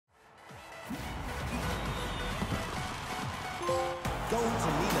going to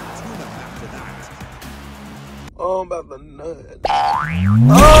need a tune-up after that. Oh, I'm about to nut.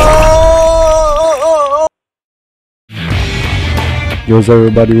 Yo, what's up,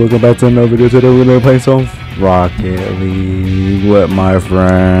 everybody? Welcome back to another video. Today we're gonna play some Rocket League with my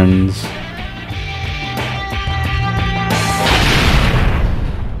friends.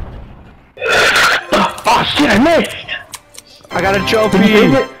 Oh shit, I missed! I got a trophy!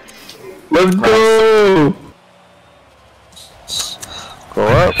 Let's go! Go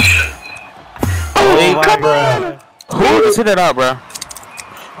up. Oh my come god! Who just hit it out, bro?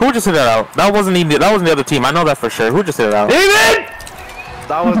 Who just hit it out? That wasn't even the other team. I know that for sure. Who just hit it out? David!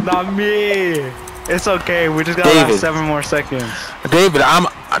 That was not me. It's okay. We just got like 7 more seconds. David,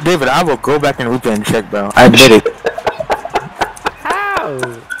 I will go back and replay and check, bro. I admit it. How?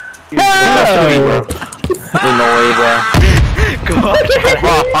 Bro. There's no way, bro. Go on,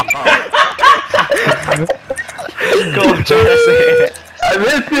 go on, try to say it. I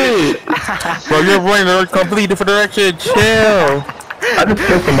missed it! Bro, you're running in a completely different direction. Chill. I just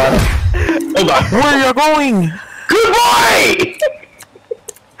killed somebody. Oh god. Where are you going? Good boy!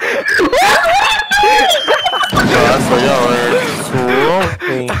 That's what y'all are.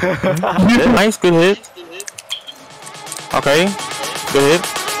 Nice, good hit. Okay, good hit.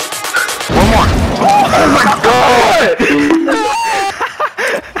 One more. Oh my god!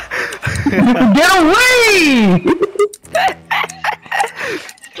 Get away!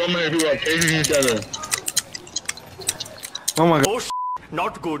 So many people are chasing each other. Oh my god. Oh,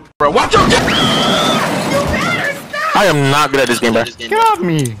 not good. Bro, watch out! I am not good at this game, bro. Got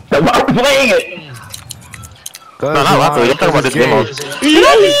me. I'm playing it! No, not laughing. I'm talking about this game mode.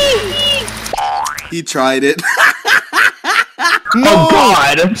 He tried it. Oh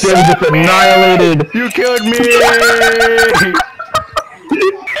god! They just annihilated! You killed me. Get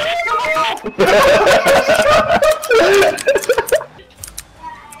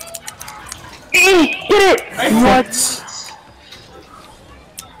it! What?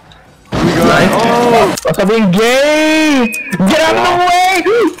 Oh! Stop being gay! Get out of the way!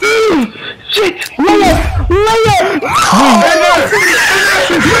 Shit! Lay it!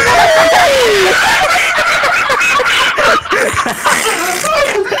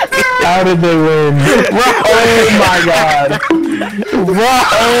 How did they win? Oh my god! Oh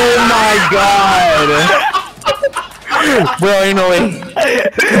my god! Bro, ain't no way.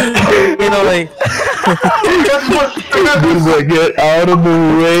 Ain't no way. Dude, get out of the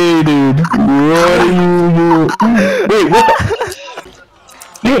way, dude. What are you doing? Wait, what the?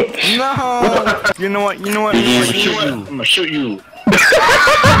 Bitch! No. You know what? I'm gonna shoot you.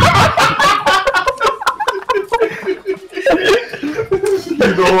 You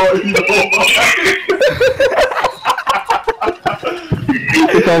know what?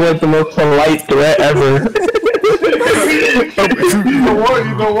 It sounds like the most polite threat ever. You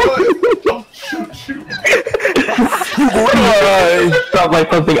know what? I'll shoot you. Sounds like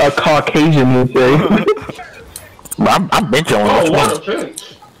something a Caucasian would say. I'm benching on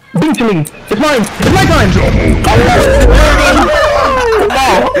this. Beat to me! It's mine! It's my time!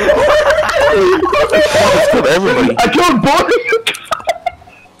 Kill everybody. I killed both!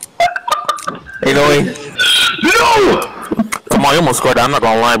 Ain't no way. No! Come on, you almost scored that. I'm not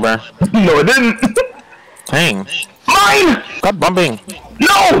gonna lie, bro. No, it didn't! Dang. Mine! Stop bumping.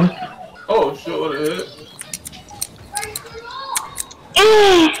 No! Oh shit, what is it?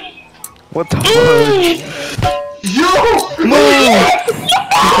 What the fuck? Yo!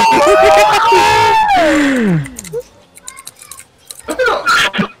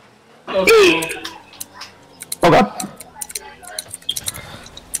 Oh god.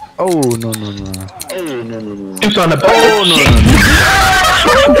 Oh no. It's on the back. Oh no.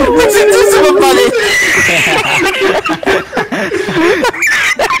 Listen to somebody.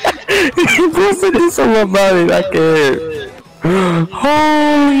 Listen to somebody. I can't.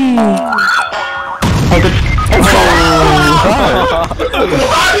 Holy.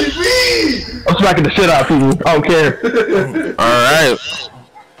 I'm smacking the shit out of people. I don't care. Alright.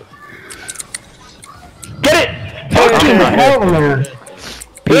 Get it! Fucking hell, man.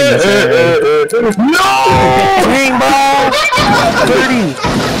 No! Dang, bro. 30.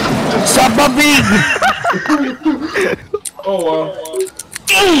 Stop bumping. Oh wow.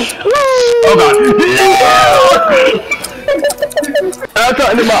 Oh god. I'm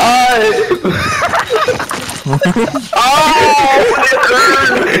talking in my eye. Oh!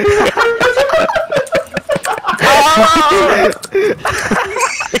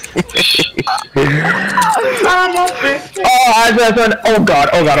 Oh god,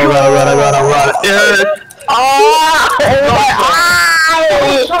 oh god, yes. Oh my eye!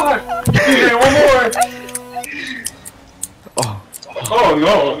 Okay, one more. Oh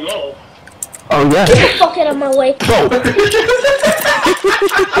no, no. Oh yeah. Get the fuck out of my way. No,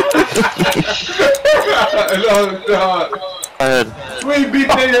 no. Go ahead. We beat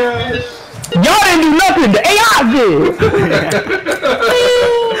their ass. Y'all didn't do nothing. The AI did.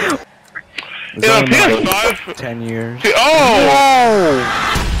 It's Yeah, only PS5. like 10 years. Oh!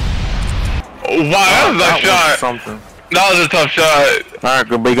 Wow, that was a That shot. was something. That was a tough shot. Alright,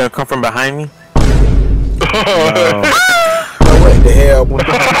 good, but you gonna come from behind me? What the hell? What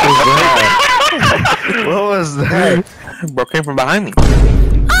was that? Bro came from behind me.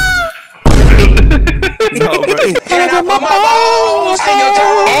 No, bro.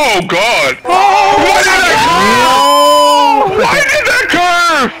 Oh god! Why did that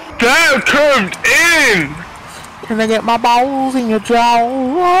curve? That curved in! Can I get my balls in your jaw?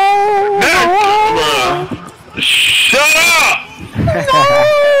 Shut up!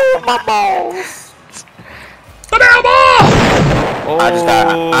 My balls. Oh.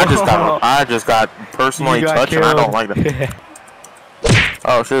 I just got personally You got touched and I don't killed. like that.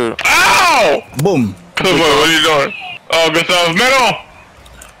 Oh shoot. Ow! Boom. What are you doing? Oh, Gustav's middle!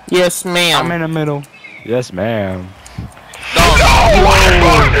 Yes, ma'am. I'm in the middle. Yes, ma'am. Oh,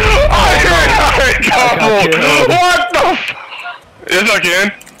 what the f- Yes, I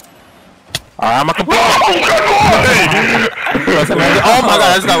can. Alright, I'm a complete. Oh, good boy! Oh my god,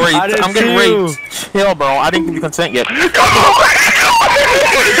 I just got I raped. didn't I'm getting see you. raped. Chill, bro. I didn't give you consent yet.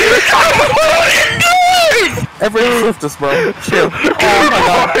 Everyone lift us, bro. Chill. Oh my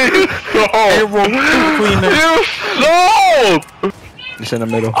god. Everyone between them. You sold! It's in the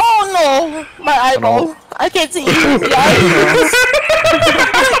middle. Oh no! My eyeball. I can't see. I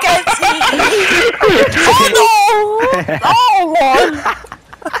can't see. Oh no! Oh Lord!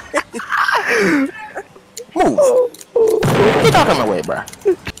 Move. Get out of my way, bro.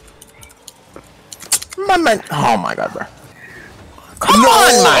 My man. Oh my god, bro. Come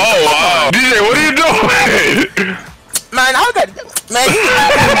on, man. Oh, wow. DJ, what are you doing? Man, I got. Man, you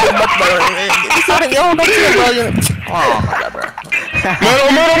much better. It's not in your don't bro. Oh my god, bro.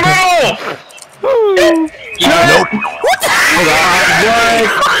 Middle! Nope. What the hell?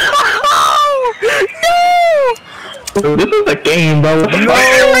 Dude, this is a game, bro.